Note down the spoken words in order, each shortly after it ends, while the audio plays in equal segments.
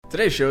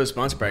Today's show is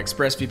sponsored by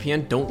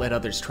ExpressVPN. Don't let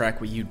others track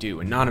what you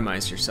do.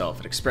 Anonymize yourself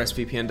at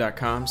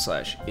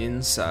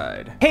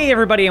expressvpn.com/inside. Hey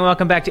everybody, and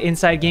welcome back to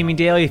Inside Gaming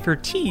Daily for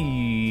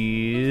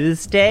Tuesday.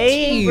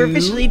 We're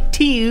officially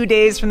 2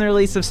 days from the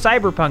release of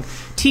Cyberpunk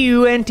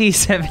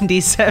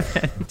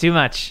 2077. Too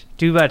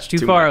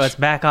far. Let's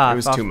back off. It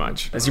was too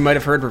much. As you might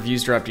have heard,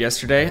 reviews dropped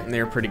yesterday, and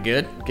they were pretty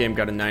good. The game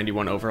got a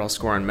 91 overall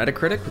score on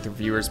Metacritic, with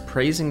reviewers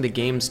praising the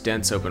game's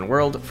dense open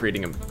world,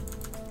 freedom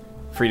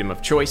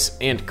of choice,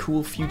 and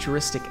cool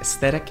futuristic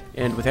aesthetic,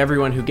 and with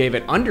everyone who gave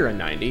it under a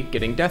 90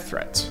 getting death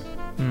threats.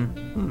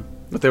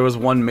 But there was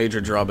one major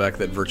drawback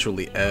that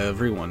virtually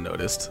everyone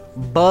noticed.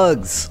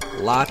 Bugs.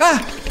 Lots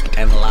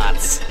and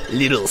lots.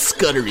 Little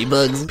scuttery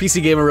bugs.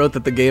 PC Gamer wrote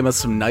that the game has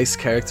some nice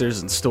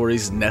characters and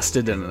stories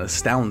nested in an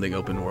astounding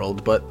open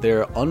world, but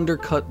they're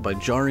undercut by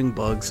jarring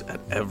bugs at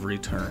every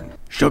turn.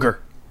 Sugar.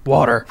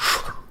 Water.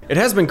 It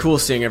has been cool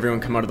seeing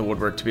everyone come out of the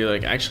woodwork to be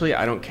like, actually,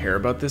 I don't care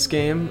about this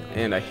game,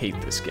 and I hate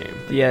this game.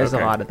 Yeah, there's a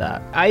lot of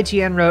that.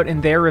 IGN wrote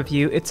in their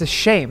review, "It's a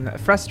shame that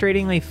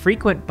frustratingly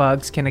frequent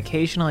bugs can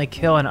occasionally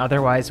kill an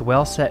otherwise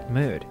well-set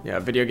mood." Yeah,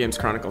 Video Games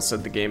Chronicle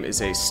said the game is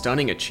a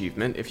stunning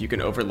achievement if you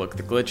can overlook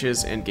the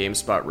glitches, and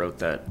GameSpot wrote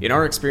that, "In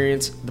our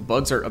experience, the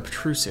bugs are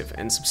obtrusive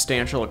and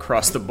substantial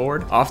across the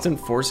board, often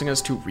forcing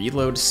us to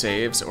reload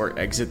saves or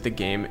exit the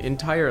game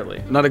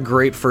entirely." Not a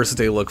great first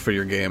day look for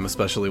your game,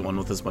 especially one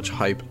with as much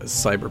hype as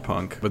Cyberpunk.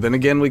 But then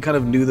again, we kind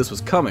of knew this was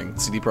coming.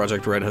 CD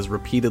Projekt Red has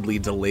repeatedly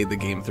delayed the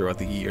game throughout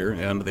the year,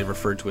 and they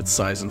referred to its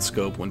size and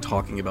scope when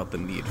talking about the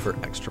need for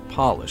extra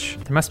polish.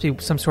 There must be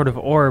some sort of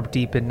orb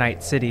deep in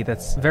Night City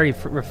that's very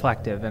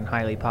reflective and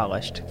highly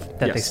polished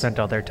that they spent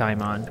all their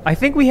time on. I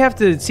think we have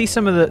to see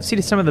some of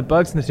the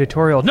bugs in the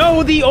tutorial.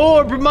 No, the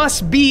orb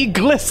must be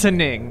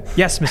glistening.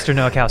 Yes, Mr.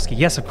 Nowakowski.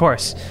 Yes, of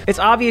course. It's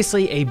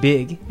obviously a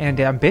big and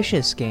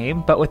ambitious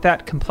game, but with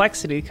that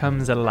complexity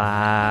comes a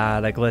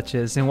lot of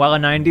glitches. And while a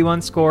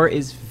 91 score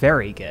is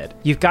very good,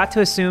 you've got to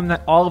assume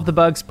that all of the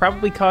bugs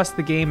probably cost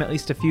the game at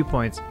least a few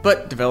points.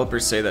 But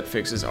developers say that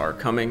fixes are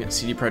coming.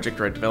 CD Projekt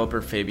Red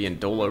developer Fabian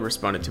Dolo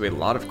responded to a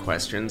lot of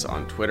questions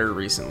on Twitter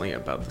recently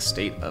about the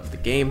state of the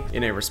game.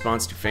 In a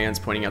response to fans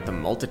pointing out the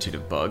multitude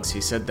of bugs,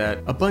 he said that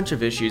a bunch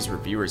of issues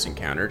reviewers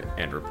encountered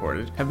and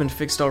reported have been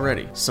fixed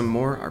already. Some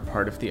more are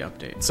part of the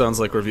update. Sounds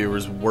like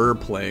reviewers were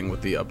playing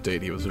with the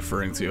update he was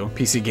referring to.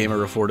 PC Gamer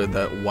reported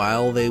that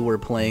while they were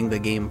playing the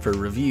game for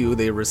review,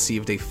 they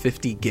received a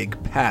 50 gig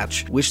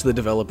patch, which the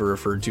developer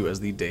referred to as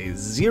the Day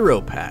Zero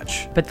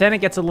patch. But then it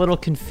gets a little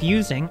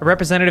confusing. A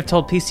representative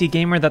told PC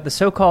Gamer that the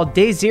so-called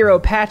Day Zero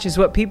patch is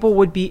what people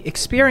would be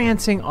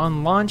experiencing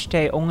on launch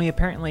day, only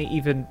apparently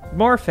even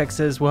more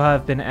fixes will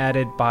have been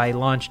added by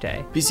launch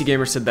day. PC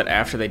Gamer said that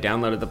after they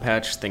downloaded the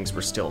patch, things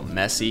were still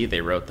messy. They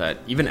wrote that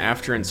even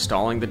after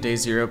installing the Day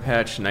Zero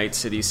patch, Night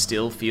City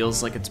still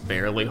feels like it's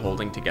barely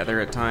holding together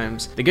at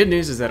times. The good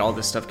news is that all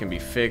this stuff can be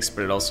fixed,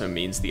 but it also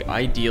means the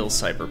ideal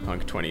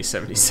Cyberpunk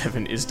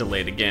 2077 is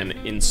delayed again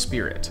in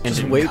spirit. And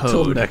just wait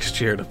till next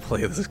year to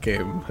play this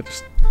game.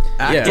 Just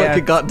act Yeah. like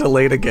it got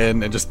delayed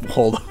again and just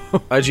hold on.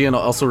 IGN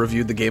also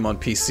reviewed the game on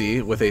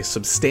PC with a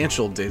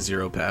substantial Day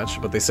Zero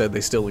patch, but they said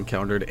they still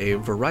encountered a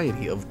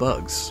variety of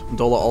bugs.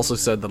 Dola also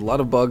said that a lot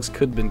of bugs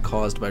could have been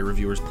caused by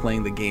reviewers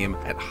playing the game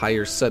at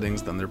higher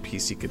settings than their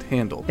PC could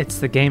handle. It's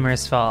the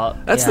gamer's fault.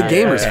 That's the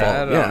gamer's fault.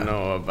 I don't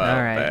know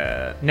about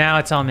that. Now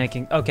it's all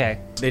making... Okay.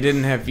 They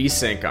didn't have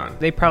VSync on.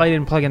 They probably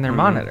didn't plug in their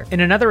monitor. In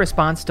another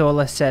response,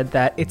 Dola said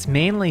that it's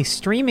mainly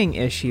streaming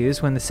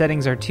issues. When the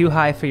settings are too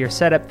high for your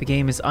setup, the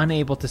game is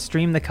unable to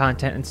stream the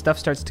content and stuff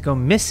starts to go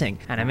missing.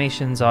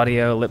 Animations,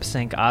 audio, lip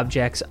sync,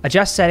 objects.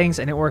 Adjust settings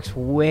and it works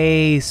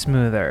way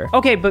smoother.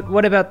 Okay, but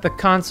what about the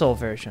console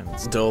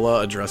versions?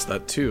 Dola addressed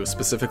that too,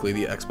 specifically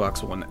the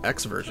Xbox One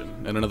X version.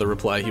 In another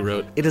reply, he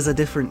wrote, "It is a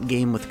different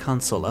game with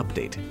console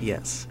update,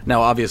 yes."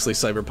 Now, obviously,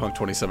 Cyberpunk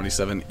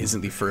 2077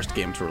 isn't the first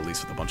game to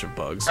release with a bunch of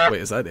bugs.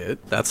 Wait, is that it?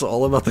 That's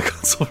all about the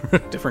console?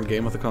 Different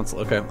game with a console?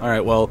 Okay,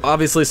 alright, well,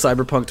 obviously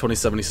Cyberpunk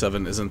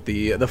 2077 isn't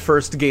the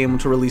first game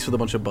to release with a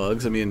bunch of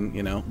bugs. I mean,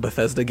 you know,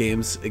 Bethesda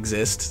games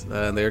exist,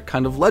 and they're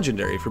kind of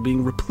legendary for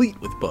being replete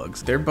with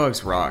bugs. Their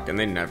bugs rock, and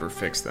they never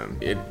fix them.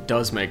 It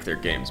does make their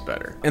games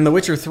better. And The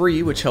Witcher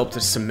 3, which helped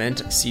to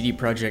cement CD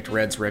Projekt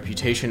Red's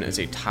reputation as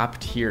a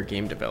top-tier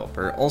game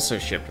developer, also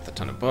shipped with a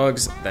ton of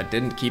bugs that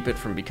didn't keep it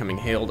from becoming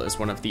hailed as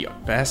one of the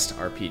best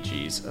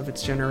RPGs of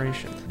its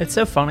generation. It's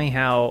so funny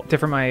how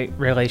different my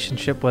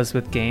relationship was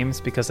with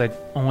games because I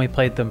only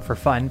played them for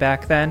fun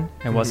back then.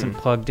 I wasn't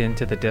plugged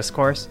into the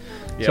discourse.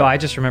 Yeah. So I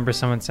just remember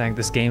someone saying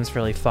this game's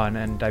really fun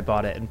and I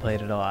bought it and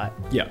played it a lot.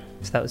 Yeah.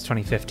 So that was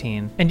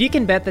 2015. And you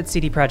can bet that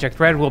CD Projekt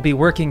Red will be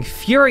working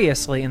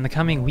furiously in the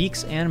coming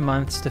weeks and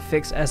months to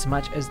fix as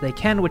much as they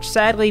can, which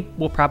sadly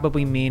will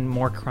probably mean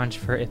more crunch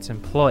for its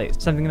employees,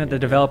 something that the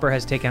developer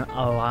has taken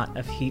a lot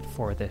of heat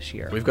for this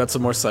year. We've got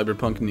some more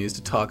Cyberpunk news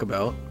to talk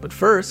about, but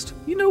first,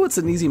 you know what's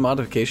an easy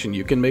modification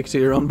you can make to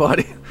your own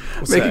body?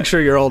 Making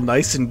sure you're all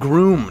nice and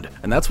groomed.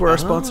 And that's where our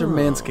sponsor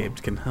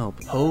Manscaped can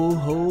help. Ho,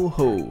 ho,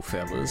 ho,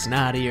 fellas.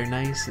 Naughty or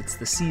nice, it's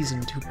the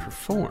season to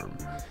perform.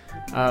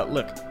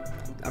 Look,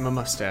 I'm a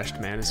mustached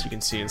man, as you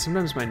can see, and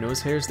sometimes my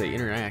nose hairs, they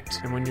interact.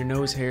 And when your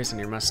nose hairs and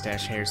your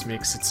mustache hairs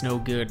mix, it's no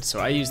good. So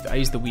I use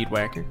the weed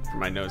whacker for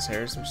my nose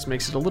hairs, which just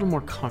makes it a little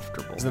more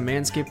comfortable. The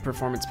Manscaped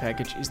Performance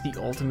Package is the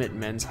ultimate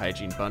men's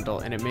hygiene bundle,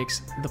 and it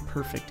makes the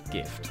perfect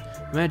gift.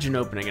 Imagine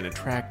opening an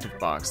attractive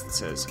box that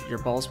says, "Your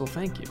balls will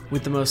thank you,"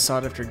 with the most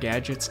sought-after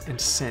gadgets and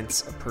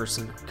scents a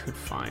person could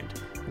find.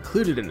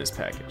 Included in this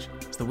package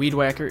is the Weed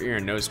Whacker ear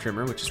and nose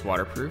trimmer, which is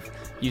waterproof,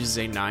 uses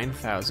a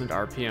 9,000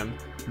 RPM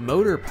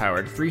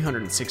motor-powered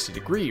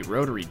 360-degree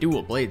rotary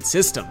dual-blade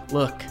system.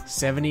 Look,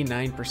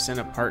 79%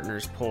 of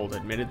partners polled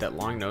admitted that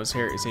long nose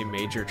hair is a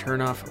major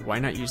turnoff. Why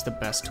not use the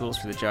best tools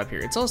for the job here?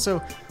 It's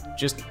also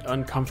just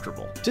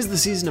uncomfortable. 'Tis the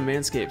season of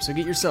Manscaped, so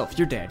get yourself,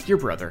 your dad, your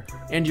brother,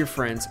 and your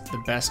friends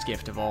the best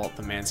gift of all,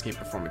 the Manscaped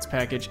Performance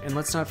Package, and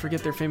let's not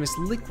forget their famous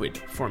liquid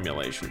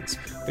formulations,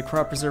 the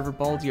Crop Preserver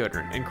Ball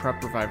Deodorant and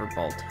Crop Reviver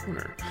Ball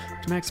Toner,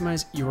 to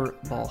maximize your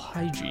ball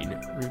hygiene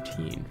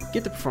routine.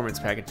 Get the Performance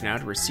Package now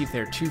to receive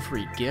their 2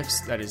 free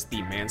gifts, that is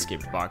the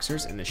Manscaped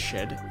Boxers and the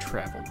Shed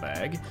Travel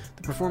Bag.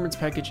 The Performance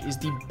Package is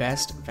the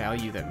best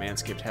value that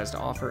Manscaped has to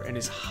offer and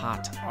is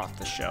hot off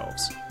the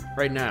shelves.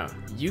 Right now,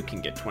 you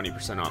can get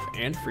 20% off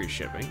and free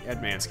shipping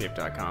at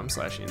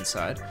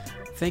manscaped.com/inside.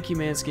 Thank you,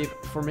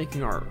 Manscaped, for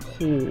making our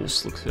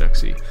holes look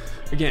sexy.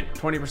 Again,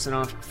 20%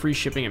 off, free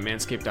shipping at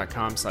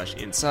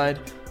manscaped.com/inside.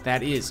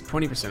 That is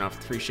 20%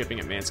 off free shipping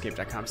at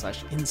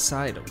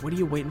manscaped.com/inside. What are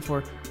you waiting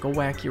for? Go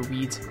whack your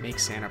weeds, make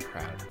Santa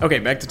proud. Okay,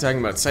 back to talking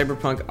about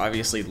Cyberpunk.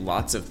 Obviously,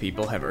 lots of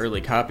people have early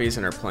copies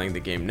and are playing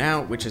the game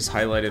now, which has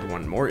highlighted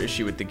one more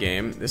issue with the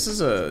game. This is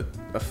a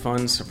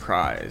fun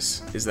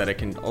surprise, is that it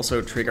can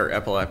also trigger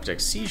epileptic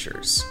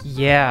seizures.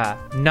 Yeah,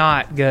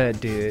 not good,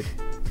 dude.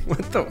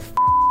 What the f***?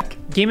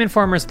 Game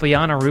Informer's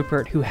Liana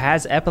Rupert, who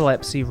has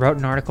epilepsy, wrote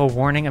an article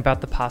warning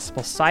about the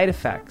possible side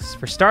effects.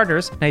 For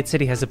starters, Night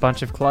City has a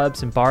bunch of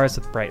clubs and bars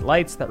with bright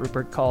lights that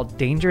Rupert called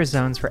danger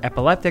zones for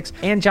epileptics,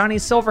 and Johnny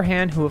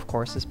Silverhand, who of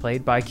course is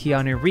played by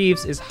Keanu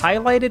Reeves, is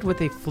highlighted with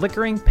a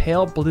flickering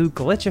pale blue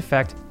glitch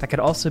effect that could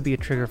also be a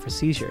trigger for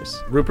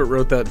seizures. Rupert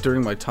wrote that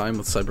during my time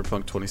with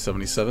Cyberpunk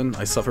 2077,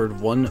 I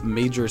suffered one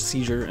major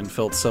seizure and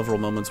felt several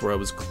moments where I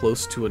was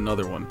close to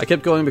another one. I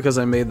kept going because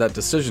I made that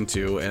decision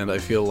to, and I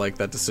feel like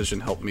that decision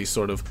helped me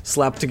sort of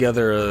slap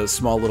together a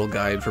small little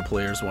guide for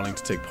players wanting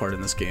to take part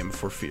in this game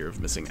for fear of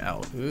missing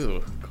out.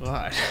 Ooh,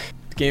 God.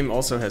 The game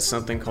also has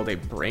something called a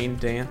brain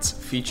dance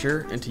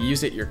feature, and to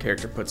use it, your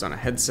character puts on a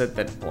headset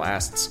that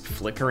blasts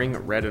flickering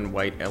red and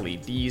white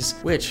LEDs,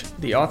 which,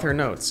 the author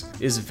notes,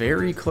 is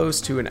very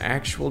close to an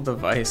actual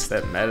device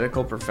that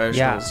medical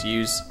professionals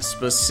use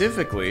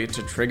specifically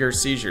to trigger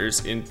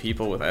seizures in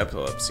people with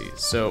epilepsy.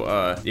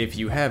 So, if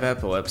you have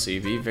epilepsy,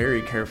 be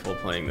very careful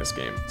playing this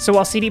game. So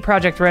while CD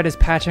Projekt Red is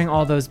patching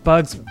all those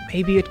bugs,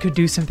 maybe it could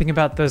do something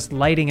about those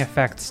lighting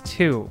effects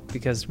too,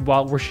 because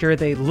while we're sure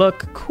they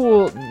look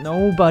cool,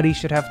 nobody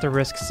should have to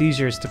risk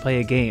seizures to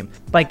play a game.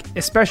 Like,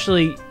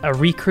 especially a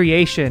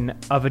recreation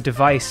of a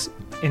device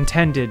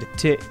intended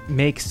to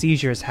make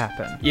seizures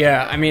happen.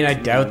 Yeah, I mean, I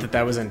doubt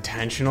that was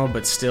intentional,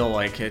 but still,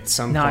 like, at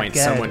some point,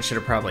 someone should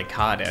have probably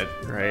caught it,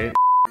 right?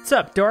 What's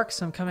up,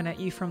 dorks? I'm coming at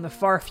you from the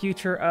far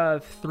future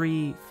of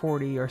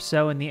 3:40 or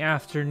so in the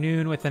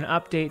afternoon with an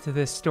update to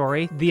this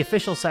story. The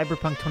official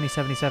Cyberpunk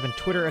 2077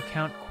 Twitter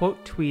account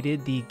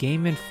quote-tweeted the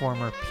Game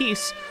Informer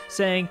piece,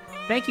 saying,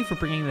 "Thank you for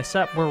bringing this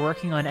up. We're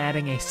working on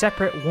adding a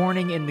separate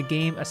warning in the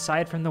game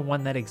aside from the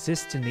one that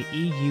exists in the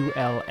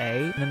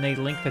EULA." And then they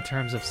link the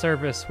terms of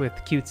service with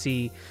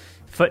cutesy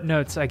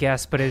footnotes, I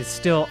guess, but it's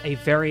still a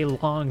very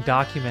long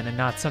document and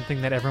not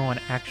something that everyone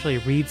actually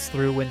reads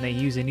through when they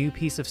use a new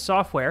piece of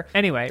software.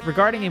 Anyway,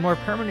 regarding a more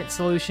permanent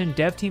solution,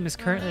 dev team is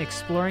currently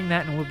exploring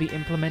that and will be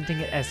implementing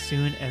it as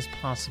soon as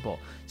possible.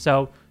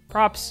 So,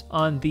 props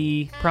on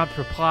the prompt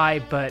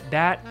reply, but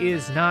that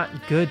is not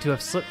good to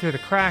have slipped through the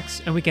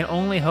cracks, and we can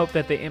only hope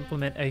that they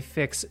implement a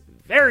fix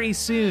very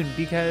soon,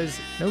 because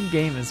no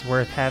game is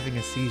worth having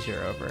a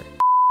seizure over.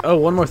 Oh,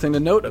 one more thing to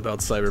note about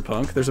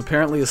Cyberpunk. There's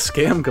apparently a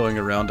scam going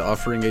around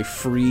offering a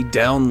free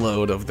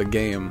download of the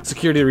game.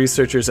 Security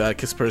researchers at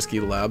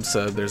Kaspersky Labs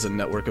said there's a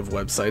network of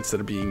websites that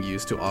are being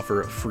used to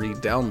offer free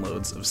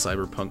downloads of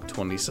Cyberpunk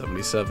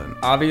 2077.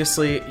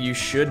 Obviously, you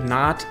should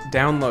not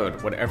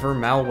download whatever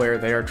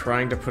malware they are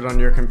trying to put on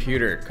your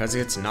computer, because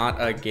it's not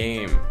a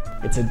game.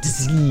 It's a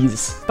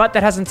disease. But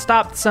that hasn't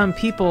stopped some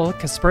people.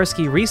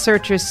 Kaspersky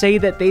researchers say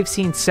that they've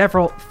seen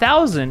several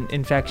thousand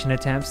infection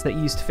attempts that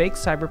used fake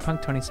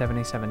Cyberpunk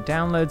 2077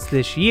 downloads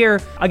this year.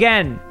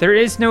 Again, there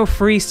is no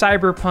free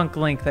Cyberpunk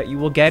link that you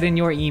will get in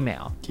your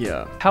email.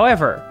 Yeah.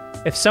 However,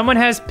 if someone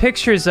has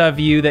pictures of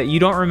you that you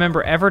don't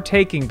remember ever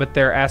taking, but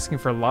they're asking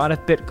for a lot of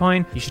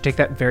Bitcoin, you should take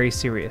that very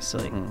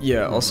seriously.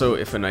 Yeah, also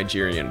if a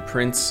Nigerian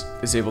prince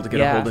is able to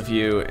get a hold of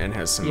you and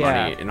has some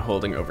money in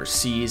holding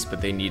overseas, but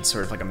they need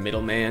sort of like a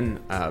middleman,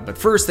 but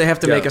first they have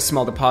to make a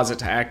small deposit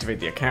to activate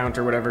the account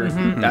or whatever,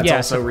 that's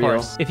also real.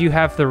 Course. If you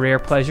have the rare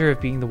pleasure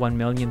of being the 1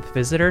 millionth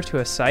visitor to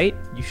a site,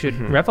 you should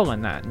revel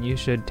in that, and you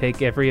should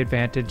take every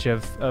advantage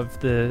of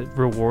the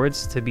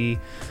rewards to be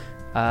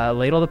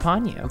ladled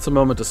upon you. It's a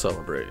moment to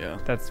celebrate, yeah.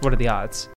 What are the odds?